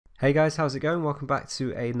Hey guys, how's it going? Welcome back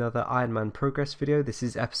to another Ironman progress video. This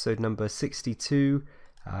is episode number 62.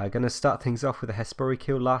 Gonna start things off with a Hespori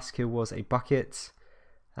kill. Last kill was a bucket,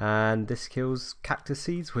 and this kills cactus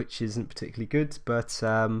seeds, which isn't particularly good, but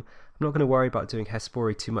I'm not gonna worry about doing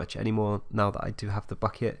Hespori too much anymore now that I do have the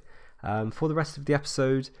bucket. For the rest of the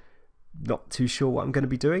episode, not too sure what I'm gonna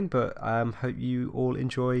be doing, but hope you all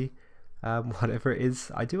enjoy whatever it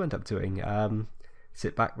is I do end up doing.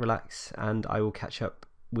 Sit back, relax, and I will catch up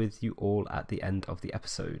with you all at the end of the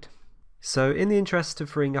episode. So in the interest of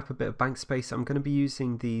freeing up a bit of bank space, I'm going to be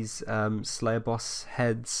using these Slayer boss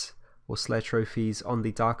heads or Slayer trophies on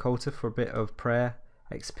the Dark Altar for a bit of prayer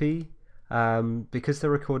XP. Because they're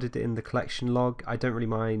recorded in the collection log, I don't really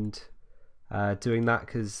mind doing that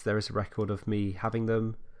because there is a record of me having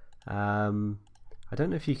them. I don't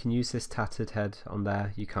know if you can use this tattered head on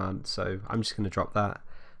there. You can't, so I'm just going to drop that.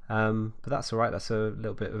 But that's alright, that's a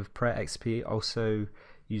little bit of prayer XP. Also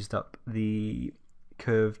used up the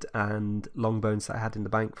curved and long bones that I had in the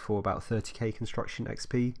bank for about 30k construction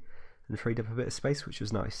XP and freed up a bit of space, which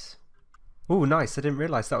was nice. Oh, nice, I didn't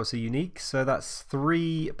realise that was a unique. So that's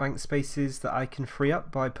 3 bank spaces that I can free up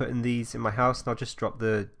by putting these in my house, and I'll just drop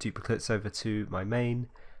the duplicates over to my main.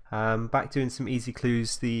 Back doing some easy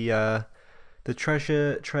clues. The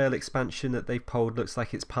treasure trail expansion that they've polled looks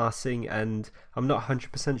like it's passing, and I'm not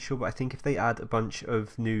 100% sure, but I think if they add a bunch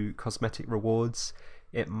of new cosmetic rewards,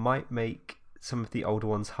 it might make some of the older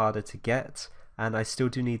ones harder to get, and I still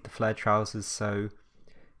do need the flare trousers. So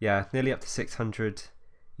yeah, nearly up to 600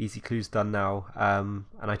 easy clues done now, and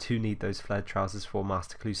I do need those flared trousers for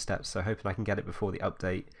master clue steps, so hoping I can get it before the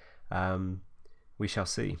update. We shall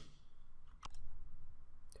see.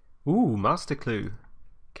 Ooh, master clue.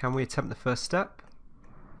 Can we attempt the first step?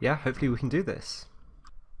 Yeah, hopefully we can do this.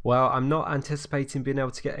 Well, I'm not anticipating being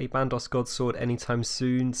able to get a Bandos God Sword anytime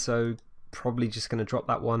soon, so probably just going to drop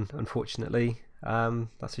that one, unfortunately.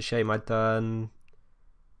 That's a shame. I'd done,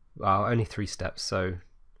 well, only 3 steps, so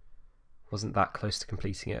wasn't that close to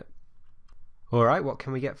completing it. Alright, what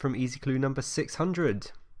can we get from easy clue number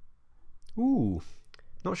 600? Ooh,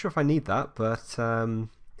 not sure if I need that, but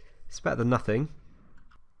it's better than nothing.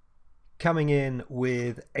 Coming in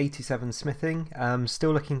with 87 smithing,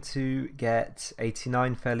 still looking to get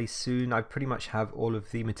 89 fairly soon. I pretty much have all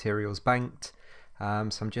of the materials banked, so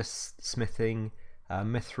I'm just smithing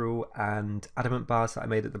mithril and adamant bars that I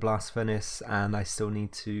made at the blast furnace, and I still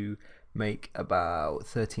need to make about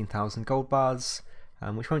 13,000 gold bars,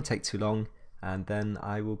 which won't take too long, and then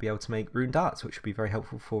I will be able to make rune darts, which will be very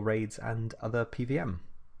helpful for raids and other PVM.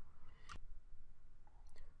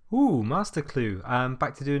 Ooh, master clue.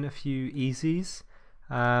 Back to doing a few easies.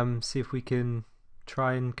 See if we can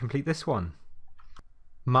try and complete this one.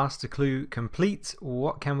 Master clue complete.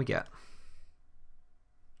 What can we get?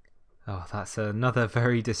 Oh, that's another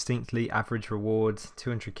very distinctly average reward,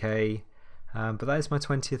 200k. But that is my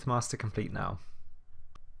 20th master complete now.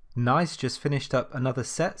 Nice, just finished up another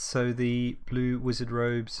set, so the blue wizard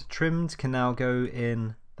robes trimmed can now go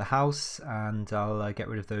in the house, and I'll get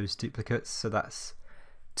rid of those duplicates. So that's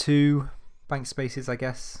 2 bank spaces, I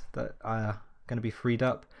guess, that are going to be freed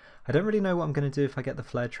up. I don't really know what I'm going to do if I get the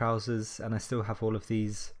flared trousers and I still have all of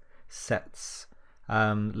these sets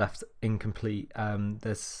left incomplete.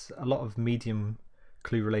 There's a lot of medium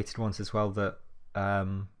clue related ones as well that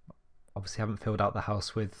obviously haven't filled out the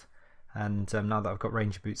house with, and now that I've got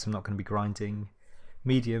ranger boots, I'm not going to be grinding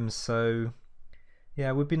mediums. So yeah,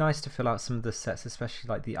 it would be nice to fill out some of the sets, especially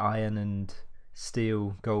like the iron and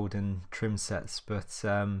steel, gold and trim sets, but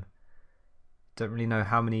don't really know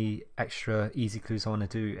how many extra easy clues I want to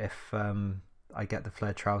do if I get the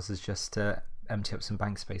flared trousers just to empty up some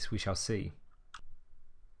bank space. We shall see.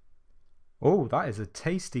 Oh, that is a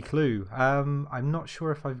tasty clue. I'm not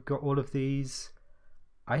sure if I've got all of these.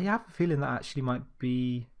 I have a feeling that actually might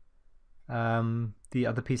be the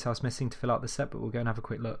other piece I was missing to fill out the set, but we'll go and have a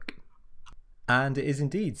quick look. And it is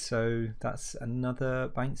indeed, so that's another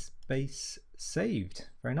bank space saved.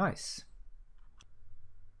 Very nice.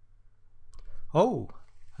 Oh,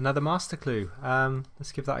 another master clue.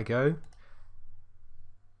 Let's give that a go.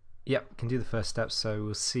 Yep, can do the first step, so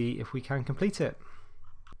we'll see if we can complete it.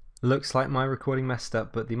 Looks like my recording messed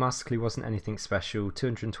up, but the master clue wasn't anything special.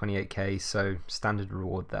 228k, so standard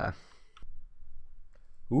reward there.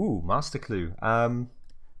 Ooh, master clue.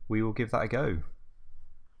 We will give that a go.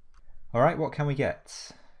 Alright, what can we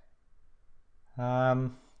get?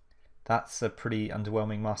 That's a pretty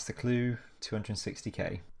underwhelming master clue,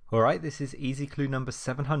 260k. Alright, this is easy clue number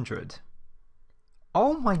 700.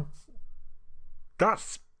 Oh my...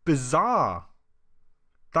 That's bizarre!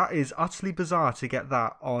 That is utterly bizarre to get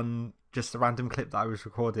that on just a random clip that I was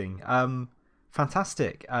recording.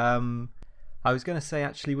 fantastic. I was going to say,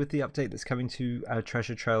 actually, with the update that's coming to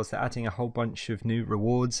Treasure Trails, they're adding a whole bunch of new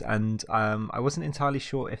rewards, and I wasn't entirely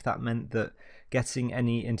sure if that meant that getting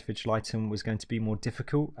any individual item was going to be more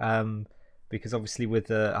difficult, because obviously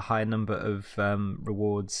with a higher number of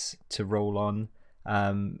rewards to roll on,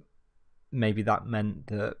 maybe that meant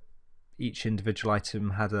that each individual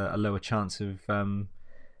item had a lower chance of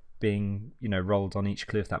being, rolled on each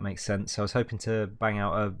clue, if that makes sense. So I was hoping to bang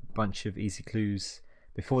out a bunch of easy clues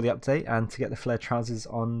before the update, and to get the flared trousers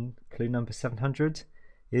on clue number 700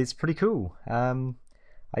 is pretty cool.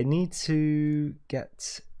 I need to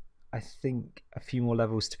get, I think, a few more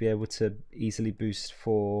levels to be able to easily boost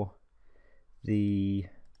for the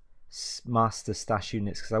master stash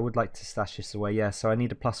units, because I would like to stash this away. Yeah, so I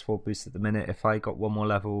need a +4 boost at the minute. If I got one more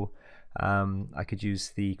level, I could use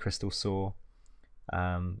the crystal saw,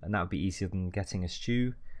 and that would be easier than getting a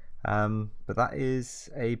stew. But that is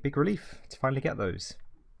a big relief to finally get those.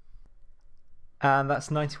 And that's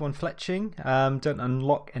 91 fletching. Don't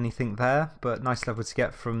unlock anything there, but nice level to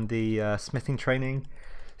get from the smithing training.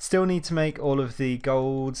 Still need to make all of the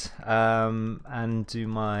gold and do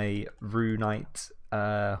my runite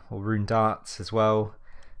or rune darts as well.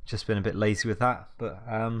 Just been a bit lazy with that, but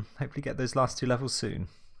hopefully get those last 2 levels soon.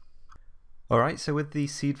 Alright, so with the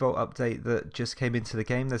Seed Vault update that just came into the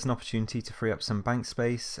game, there's an opportunity to free up some bank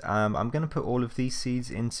space. I'm going to put all of these seeds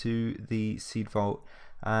into the Seed Vault,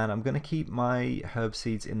 and I'm going to keep my herb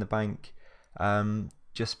seeds in the bank,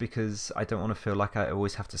 just because I don't want to feel like I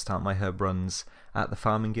always have to start my herb runs at the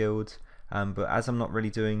farming guild. But as I'm not really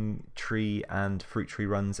doing tree and fruit tree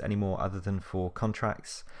runs anymore other than for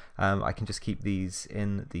contracts, I can just keep these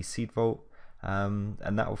in the Seed Vault,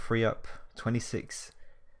 and that will free up 26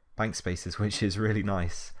 bank spaces, which is really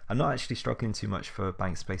nice. I'm not actually struggling too much for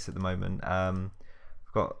bank space at the moment. I've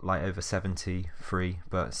got like over 70 free,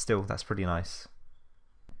 but still, that's pretty nice.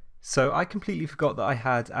 So I completely forgot that I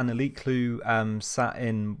had an elite clue sat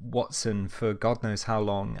in Watson for God knows how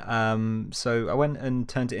long. So I went and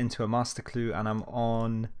turned it into a master clue, and I'm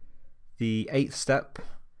on the 8th step,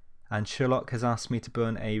 and Sherlock has asked me to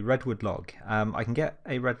burn a redwood log. I can get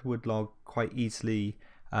a redwood log quite easily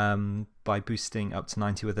by boosting up to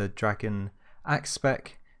 90 with a dragon axe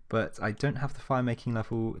spec, but I don't have the fire making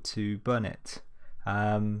level to burn it.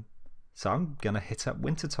 So I'm going to hit up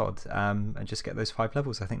Wintertodd and just get those 5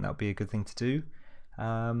 levels. I think that would be a good thing to do,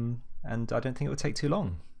 and I don't think it would take too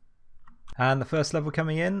long. And the first level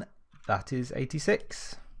coming in, that is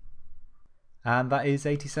 86, and that is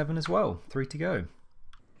 87 as well. 3 to go.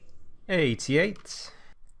 88,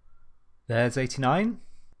 there's 89,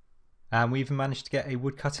 and we even managed to get a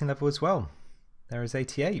wood cutting level as well. There is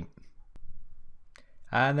 88.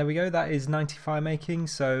 And there we go, that is 90 fire making,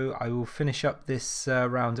 so I will finish up this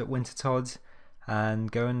round at Wintertodd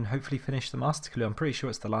and go and hopefully finish the master clue. I'm pretty sure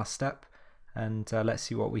it's the last step, and let's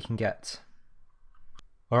see what we can get.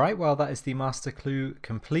 Alright, well that is the master clue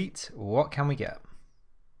complete. What can we get?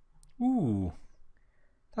 Ooh,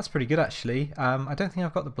 that's pretty good actually. I don't think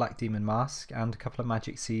I've got the Black Demon Mask, and a couple of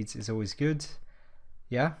magic seeds is always good.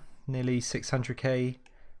 Yeah, nearly 600k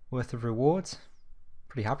worth of rewards.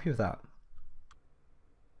 Pretty happy with that.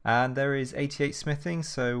 And there is 88 smithing,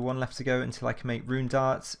 so 1 left to go until I can make rune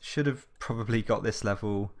darts. Should have probably got this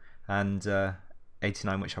level, and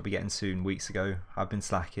 89, which I'll be getting soon, weeks ago. I've been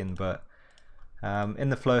slacking, but in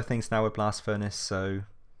the flow of things now with Blast Furnace, so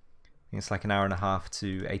I think it's like an hour and a half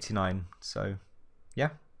to 89. So yeah,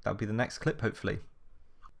 that'll be the next clip hopefully.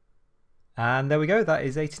 And there we go, that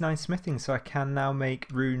is 89 smithing, so I can now make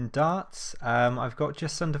rune darts. I've got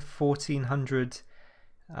just under 1400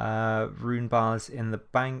 rune bars in the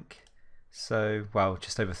bank, so well,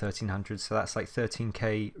 just over 1300, so that's like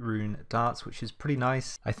 13k rune darts, which is pretty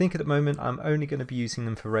nice. I think at the moment I'm only going to be using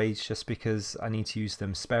them for raids, just because I need to use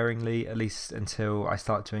them sparingly, at least until I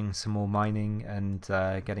start doing some more mining and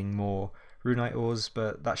getting more runite ores,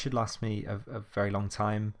 but that should last me a very long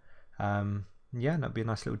time. Yeah, that'd be a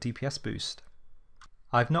nice little DPS boost.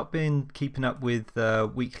 I've not been keeping up with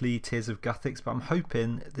weekly Tears of Guthix, but I'm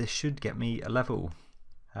hoping this should get me a level.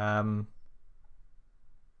 And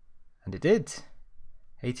it did.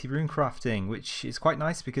 80 rune crafting, which is quite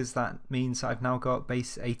nice because that means I've now got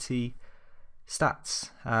base 80 stats.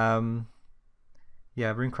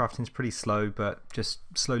 Yeah, rune crafting is pretty slow, but just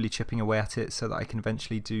slowly chipping away at it so that I can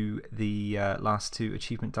eventually do the last 2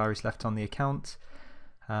 achievement diaries left on the account.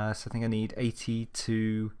 So I think I need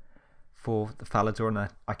 82 for the Falador, and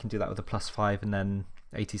I can do that with a +5, and then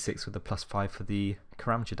 86 with a +5 for the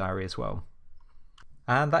Karamja diary as well.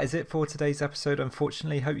 And that is it for today's episode.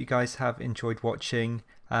 Unfortunately, hope you guys have enjoyed watching.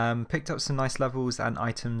 Picked up some nice levels and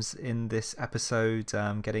items in this episode,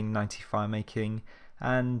 getting 90 fire making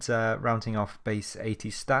and rounding off base 80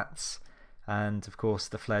 stats, and of course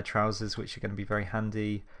the flare trousers, which are going to be very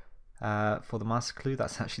handy for the master clue.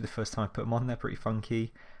 That's actually the first time I put them on. They're pretty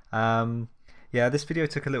funky. Yeah, this video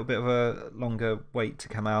took a little bit of a longer wait to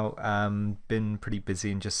come out. Been pretty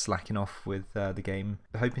busy and just slacking off with the game.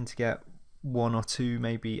 Hoping to get 1 or 2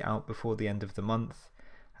 maybe out before the end of the month.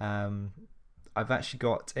 I've actually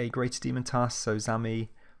got a Greater Demon task, so Zami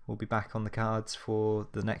will be back on the cards for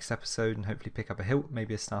the next episode and hopefully pick up a hilt,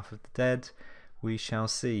 maybe a Staff of the Dead. We shall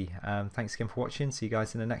see. Thanks again for watching. See you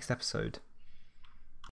guys in the next episode.